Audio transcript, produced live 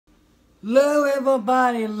Hello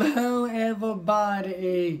everybody, hello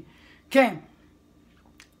everybody. Okay.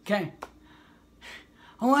 I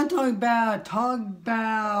want to talk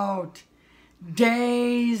about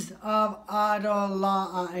days of our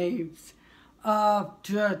lives of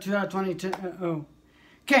 2022.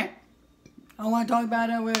 Okay. I want to talk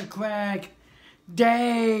about it real quick.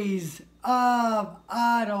 Days of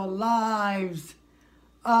our lives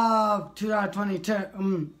of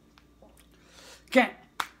 2022. Okay.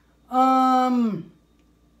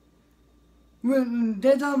 When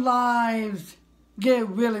days of lives get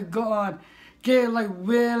really good, get like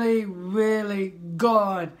really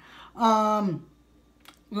good.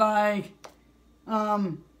 Like,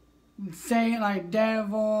 say like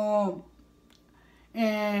Devil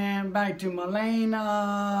and back to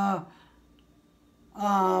Milena.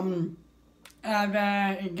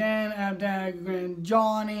 After Grand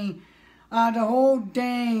Johnny. The whole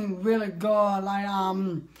thing really good. Like,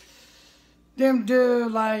 them do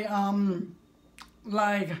like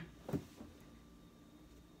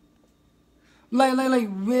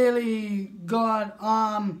really good,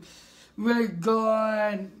 really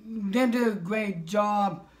good. They do a great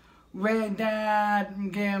job with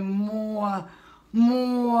that, get more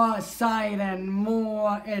exciting,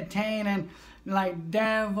 more entertaining, like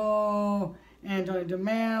Devil and Johnny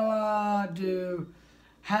DeMera do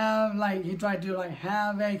have, like, he tried to do like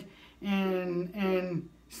Havoc and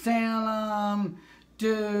Salem,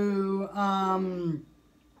 do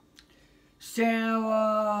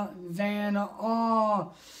Sarah, Xander,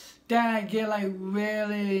 all that get like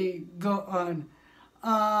really good.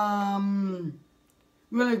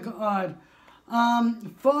 Really good.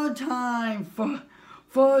 Full time,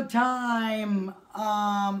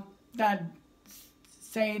 that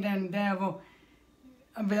Satan Devil,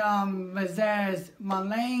 versus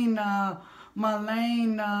Milena,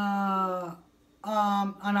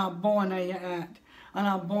 I'm not born there yet. I'm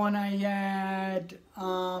not born there yet.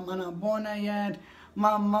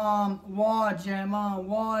 My mom watched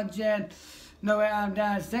it. No, at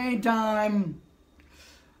that same time,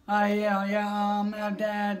 at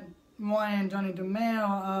that one Johnny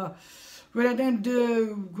DeMille, really didn't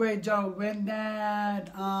do a great job with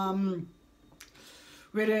that.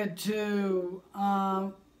 We did too,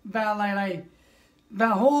 about like the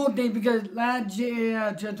whole thing, because last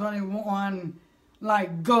year, 2021,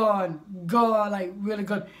 like good, like really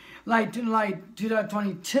good. Like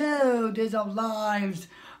 2022, Days of Lives,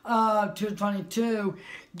 2022,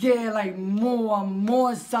 get like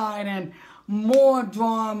more exciting, more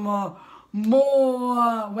drama,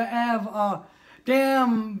 more whatever.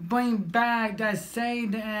 Them bring back that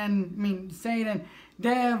Satan,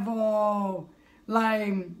 Devil,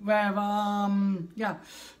 like whatever,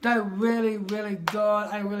 they're really good.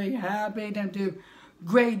 I'm really happy them do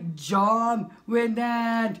great job with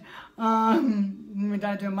that. With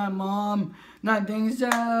that to my mom, not think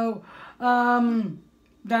so.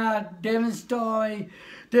 That different story,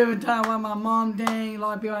 different time what my mom think. A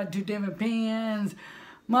lot of people had two different opinions.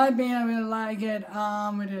 My opinion, I really like it.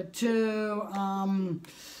 With it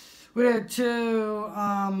too,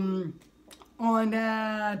 on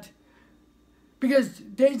that, because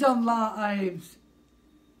Days of Lives,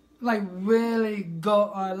 like really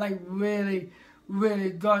good, like really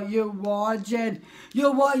good. You watch it.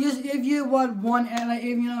 If you watch one, like, if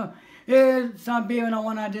you know, if some people don't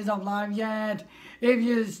want Days of Lives yet, if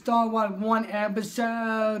you start watch one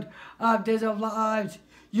episode of Days of Lives,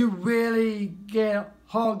 you really get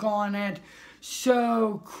hooked on it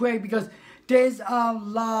so quick, because Days of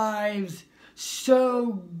Lives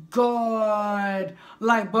so good,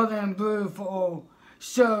 like Brother and Beautiful,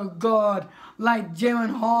 so good, like Jim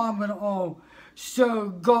and Harmon, so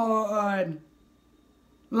good,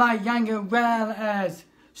 like Younger Wellers,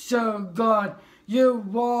 so good. You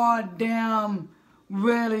watch them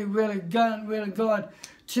really good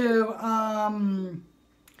too. And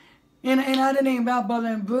another thing about Brother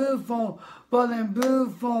and Beautiful,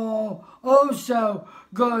 also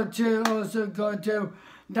good too,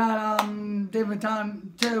 that different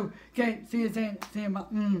time too. Okay, see you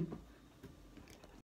about